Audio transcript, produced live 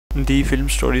The film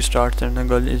story starts and a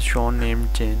girl is shown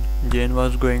named Jane. Jane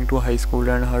was going to high school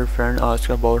and her friend asked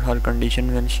about her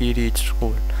condition when she reached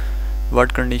school.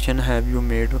 What condition have you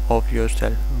made of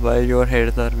yourself? Why your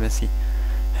hairs are messy?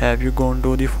 Have you gone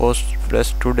to the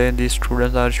phosphorus today? The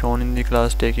students are shown in the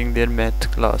class taking their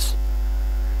math class.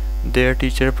 Their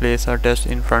teacher placed a test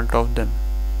in front of them.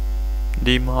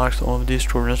 The marks of the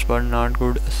students were not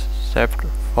good except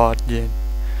for Jane.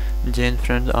 Jane's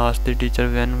friends asked the teacher,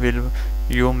 when will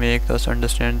you make us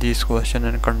understand these questions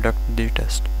and conduct the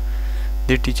test?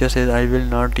 The teacher says, I will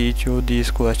not teach you these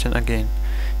questions again.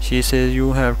 She says,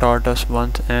 you have taught us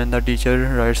once, and the teacher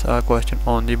writes a question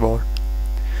on the board.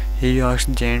 He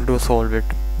asks Jane to solve it.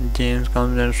 Jane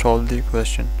comes and solves the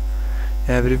question.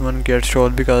 Everyone gets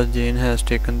shocked because Jane has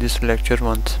taken this lecture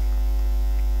once,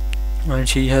 and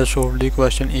she has solved the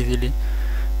question easily.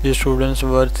 The students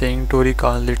were saying to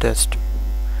recall the test,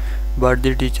 but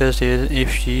the teacher says,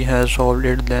 if she has solved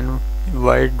it, then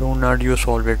why do not you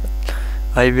solve it?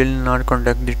 I will not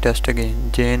conduct the test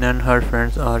again. Jane and her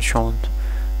friends are shown.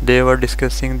 They were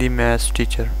discussing the maths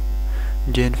teacher.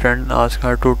 Jane's friend asked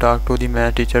her to talk to the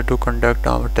math teacher to conduct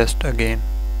our test again.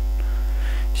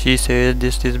 She says,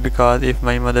 this is because if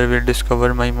my mother will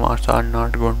discover my marks are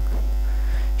not good,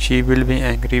 she will be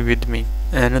angry with me.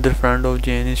 Another friend of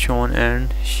Jane is shown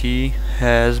and she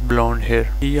has blonde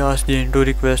hair. He asks Jane to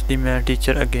request the math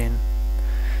teacher again.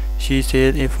 She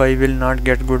says, if I will not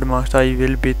get good marks, I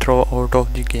will be thrown out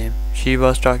of the game. She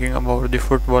was talking about the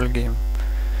football game.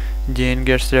 Jane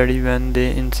gets ready when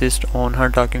they insist on her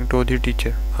talking to the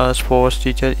teacher. A sports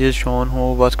teacher is shown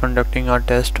who was conducting a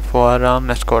test for a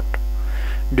mascot.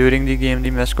 During the game,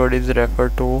 the mascot is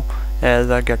referred to as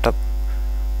a get-up.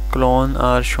 Clowns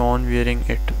are shown wearing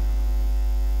it.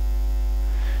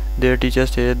 Their teacher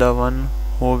says the one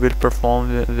who will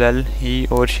perform well, he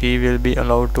or she will be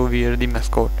allowed to wear the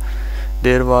mascot.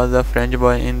 There was a French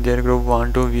boy in their group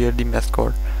want to wear the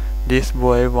mascot. This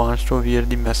boy wants to wear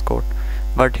the mascot,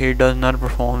 but he does not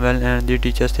perform well, and the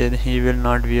teacher said he will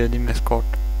not wear the mascot.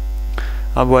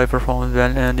 A boy performs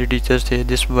well and the teacher says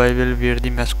this boy will wear the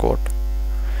mascot.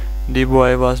 The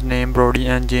boy was named Brody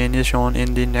and Jane is shown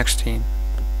in the next scene.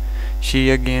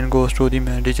 She again goes to the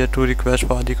math teacher to request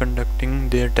for the conducting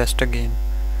their test again.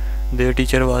 Their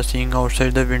teacher was seeing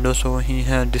outside the window, so he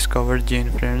had discovered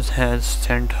Jane's friends has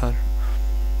sent her.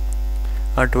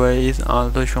 A toy is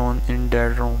also shown in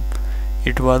that room.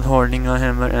 It was holding a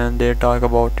hammer and they talk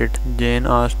about it. Jane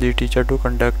asks the teacher to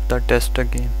conduct the test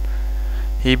again.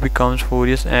 He becomes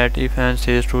furious at it and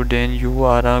says to Jane, you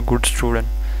are a good student,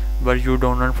 but you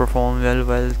do not perform well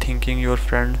while thinking your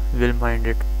friend will mind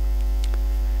it.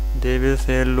 They will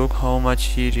say, look how much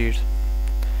she reads.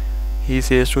 He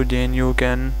says to Jane, you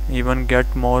can even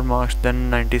get more marks than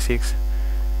 96.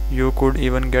 You could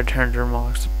even get 100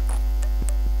 marks.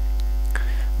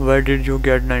 Why did you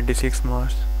get 96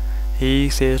 marks? He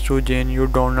says to Jane, you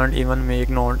do not even make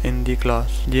notes in the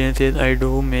class. Jane says, I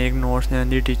do make notes,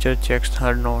 and the teacher checks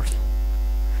her notes.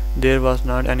 There was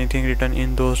not anything written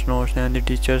in those notes and the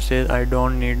teacher says, I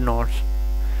don't need notes.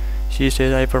 She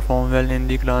says, I perform well in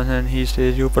the class, and he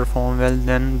says, you perform well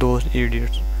than those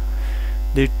idiots.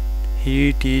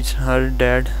 He teaches her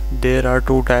that there are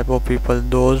two types of people,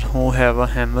 those who have a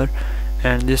hammer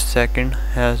and this second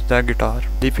has the guitar.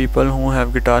 The people who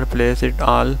have guitar plays it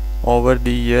all over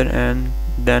the year and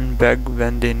then beg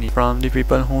when they need. From the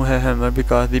people who have hammer,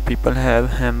 because the people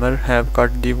have hammer have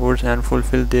cut the woods and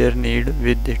fulfill their need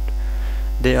with it.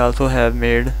 They also have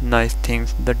made nice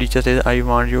things. The teacher says, I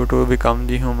want you to become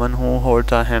the human who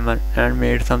holds a hammer and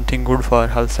made something good for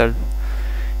herself.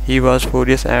 He was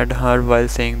furious at her while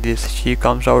saying this. She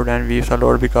comes out and weeps a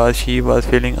lot because she was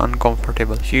feeling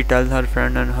uncomfortable. She tells her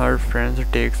friend and her friend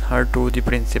takes her to the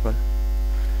principal.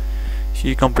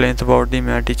 She complains about the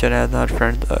math teacher as her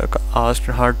friend asked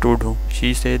her to do.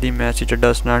 She says the math teacher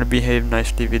does not behave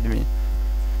nicely with me.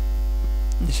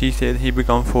 She says he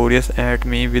becomes furious at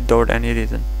me without any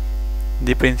reason.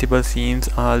 The principal seems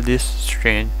all this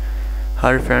strange.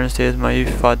 Her friend says my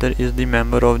father is the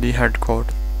member of the head court.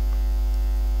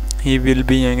 He will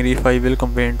be angry if I will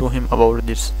complain to him about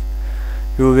this.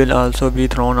 You will also be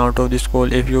thrown out of the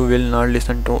school if you will not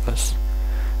listen to us.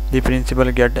 The principal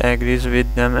agrees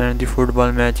with them and the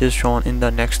football match is shown in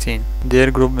the next scene. Their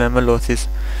group member loses.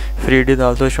 Fred is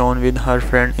also shown with her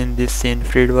friend in this scene.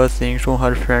 Fred was saying to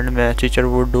her friend math teacher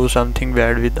would do something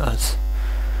bad with us.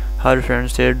 Her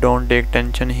friend said don't take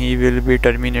tension, he will be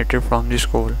terminated from the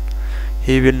school.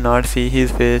 He will not see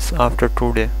his face after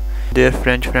today. Their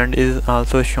French friend is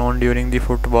also shown during the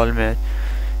football match.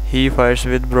 He fights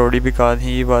with Brody because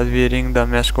he was wearing the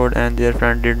mascot and their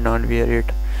friend did not wear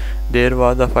it. There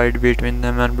was a fight between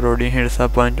them and Brody hits a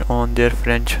punch on their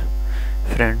French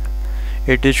friend.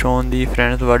 It is shown the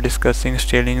friends were discussing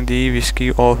stealing the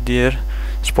whiskey of their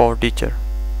sport teacher.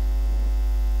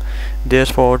 Their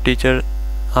sport teacher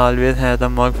always has a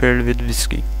mug filled with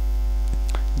whiskey.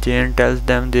 Jane tells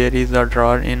them there is a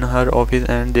drawer in her office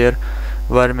and there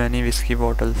were many whiskey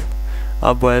bottles.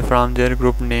 A boy from their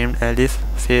group named Alice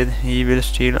says he will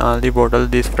steal all the bottles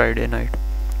this Friday night.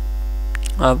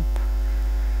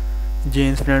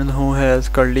 Jane's friend who has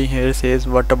curly hair says,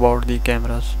 "What about the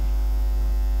cameras?"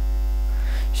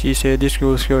 She says the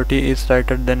school security is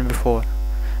tighter than before.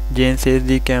 Jane says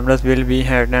the cameras will be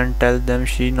hacked and tells them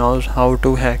she knows how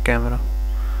to hack camera.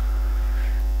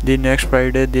 The next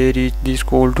Friday they reach the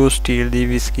school to steal the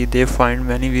whiskey. They find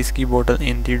many whiskey bottles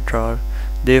in the drawer.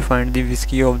 They find the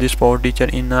whiskey of the sport teacher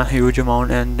in a huge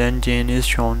amount and then Jane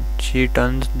is shown. She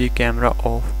turns the camera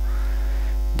off.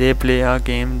 They play a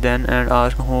game then and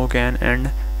ask who can end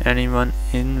anyone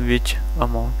in which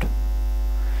amount.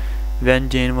 When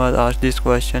Jane was asked this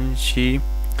question, she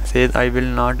says, "I will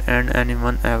not end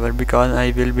anyone ever because I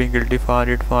will be guilty for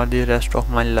it for the rest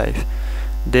of my life."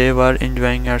 They were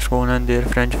enjoying at school and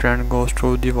their French friend goes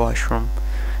to the washroom.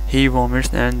 He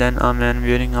vomits and then a man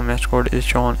wearing a mascot is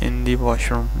shown in the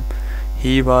washroom.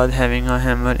 He was having a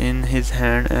hammer in his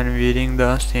hand and wearing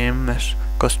the same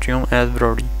costume as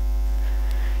Brody.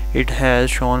 It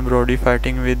has shown Brody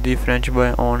fighting with the French boy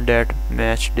on that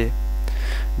match day.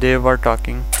 They were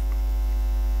talking.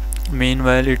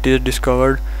 Meanwhile, it is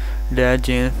discovered that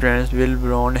Jane's friend with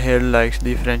blonde hair likes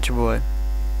the French boy.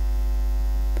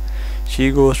 She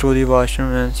goes to the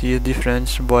washroom and sees the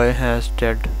French boy has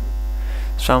dead.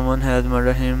 Someone has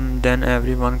murdered him. Then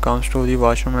everyone comes to the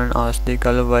washroom and asks the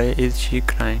girl why is she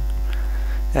crying.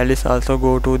 Alice also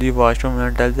goes to the washroom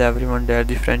and tells everyone that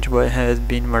the French boy has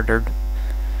been murdered.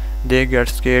 They get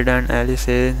scared and Alice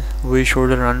says we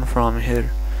should run from here.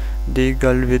 The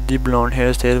girl with the blonde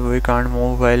hair says we can't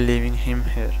move while leaving him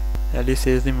here. Alice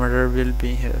says the murderer will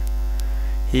be here.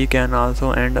 He can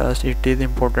also end us. It is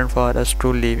important for us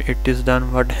to leave. It is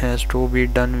done what has to be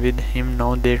done with him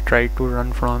now. They try to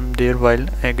run from there while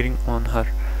agreeing on her.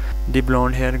 The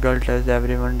blonde hair girl tells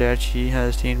everyone that she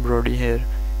has seen Brody here.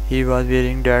 He was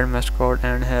wearing that mascot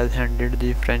and has handled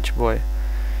the French boy.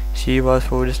 She was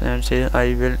furious and says I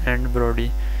will end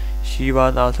Brody. She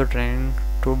was also trying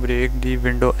to break the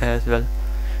window as well.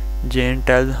 Jane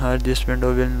tells her this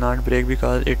window will not break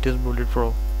because it is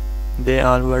bulletproof. They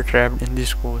all were trapped in the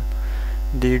school.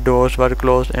 The doors were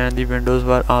closed and the windows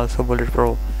were also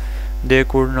bulletproof. They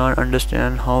could not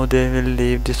understand how they will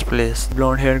leave this place. The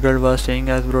blonde-haired girl was saying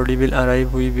as Brody will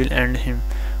arrive, we will end him.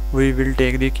 We will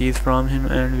take the keys from him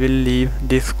and will leave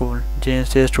this school. Jane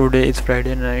says today is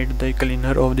Friday night. The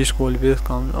cleaner of the school will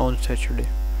come on Saturday.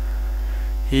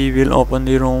 He will open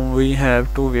the room. We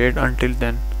have to wait until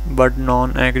then. But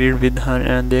none agreed with her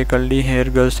and the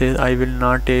curly-haired girl says I will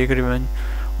not take revenge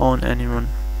on anyone.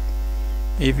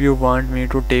 If you want me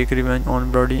to take revenge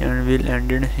on Brody and will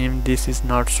end him, this is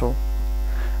not so.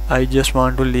 I just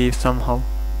want to leave somehow.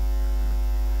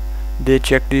 They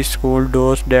check the school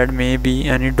doors that maybe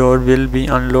any door will be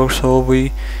unlocked so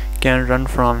we can run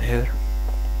from here.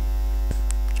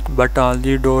 But all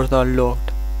the doors are locked.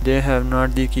 They have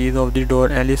not the keys of the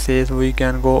door. Alice says we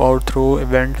can go out through a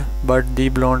vent, but the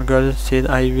blonde girl says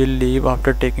I will leave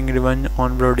after taking revenge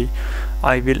on Brody.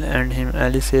 I will end him.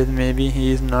 Alice says maybe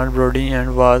he is not Brody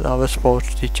and was our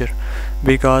sports teacher,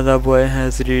 because the boy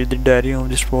has read the diary of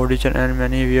the sports teacher and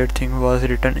many weird things was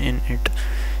written in it.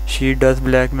 She does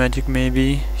black magic.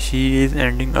 Maybe she is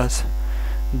ending us.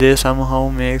 They somehow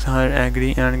makes her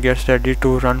agree and gets ready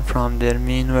to run from there.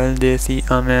 Meanwhile, they see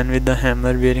a man with a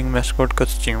hammer wearing mascot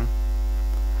costume.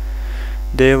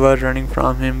 They were running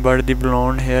from him, but the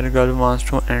blonde-haired girl wants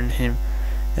to end him.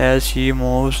 As she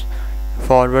moves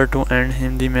forward to end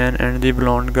him, the man and the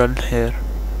blonde girl hair.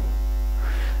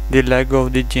 The leg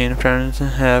of the Jane friends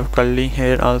have curly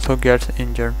hair also gets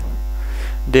injured.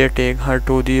 They take her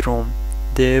to the room.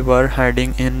 They were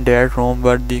hiding in that room,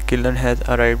 but the killer has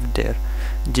arrived there.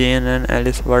 Jane and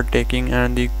Alice were taking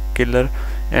and the killer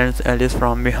ends Alice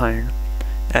from behind.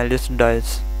 Alice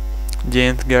dies.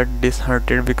 Jane gets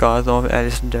disheartened because of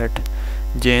Alice's death.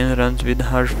 Jane runs with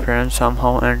her friend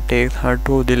somehow and takes her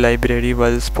to the library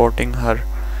while spotting her.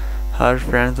 Her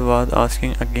friend was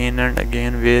asking again and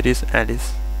again where is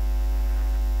Alice.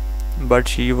 But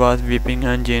she was weeping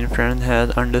and Jane's friend has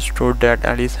understood that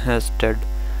Alice has died.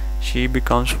 She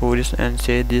becomes furious and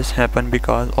says this happened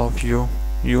because of you.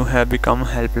 You have become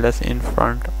helpless in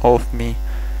front of me.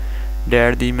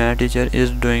 That the math teacher is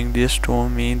doing this to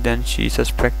me. Then she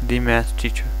suspects the math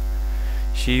teacher.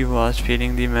 She was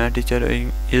feeling the math teacher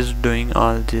is doing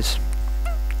all this.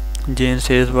 Jane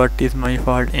says, "What is my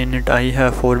fault in it? I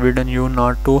have forbidden you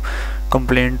not to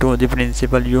complain to the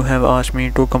principal. You have asked me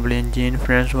to complain." Jane's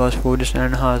friend was furious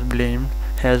and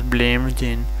has blamed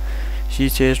Jane. She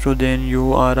says to Jane,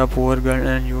 "You are a poor girl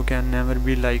and you can never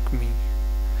be like me."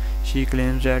 She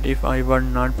claims that if I were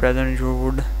not present, you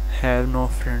would have no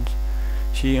friends.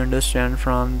 She understands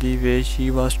from the way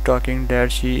she was talking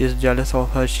that she is jealous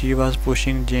of her. She was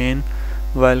pushing Jane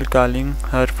while calling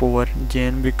her poor.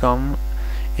 Jane becomes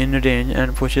enraged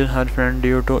and pushes her friend.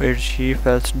 Due to it, she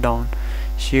falls down.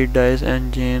 She dies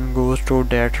and Jane goes to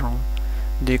that room,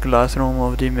 the classroom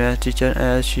of the math teacher.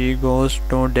 As she goes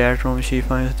to that room, she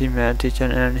finds the math teacher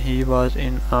and he was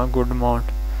in a good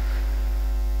mood,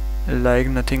 like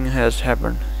nothing has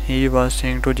happened. He was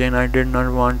saying to Jane, "I did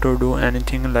not want to do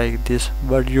anything like this,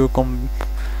 but you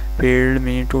compelled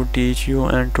me to teach you,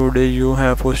 and today you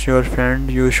have pushed your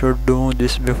friend. You should do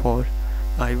this before.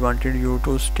 I wanted you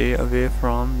to stay away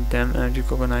from them and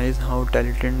recognize how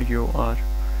talented you are.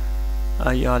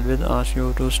 I always ask you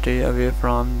to stay away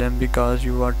from them because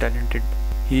you are talented."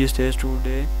 He says,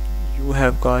 "Today you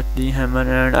have caught the hammer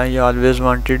and I always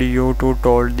wanted you to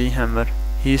hold the hammer."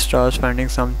 He starts finding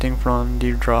something from the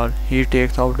drawer. He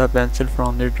takes out a pencil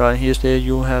from the drawer. He says,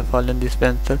 "You have fallen this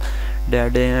pencil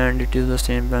that day and it is the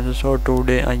same pencil, so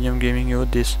today I am giving you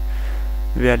this.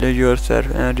 Value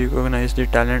yourself and recognize the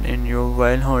talent in you."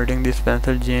 While holding this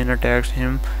pencil, Jane attacks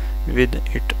him with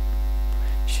it.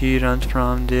 She runs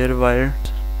from there while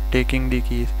taking the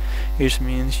keys. It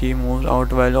means she moves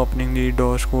out while opening the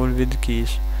door school with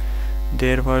keys.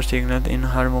 There were signals in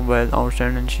her mobile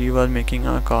outside and she was making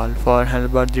a call for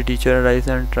help, but the teacher arrives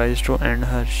and tries to end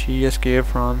her. She escapes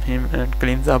from him and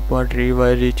climbs up a tree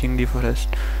while reaching the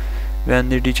forest. When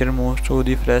the teacher moves to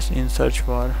the forest in search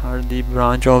for her, the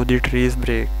branch of the trees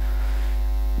breaks.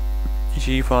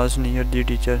 She falls near the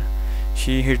teacher.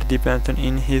 She hit the pencil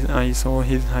in his eye, so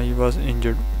his eye was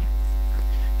injured.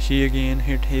 She again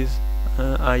hit his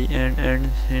eye and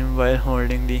ends him while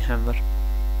holding the hammer.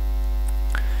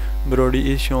 Brody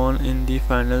is shown in the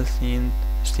final scene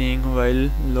singing while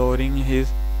lowering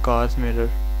his car's mirror.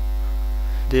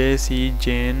 They see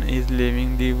Jane is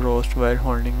leaving the roast while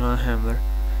holding a hammer.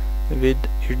 With it,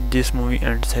 this movie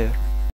ends here.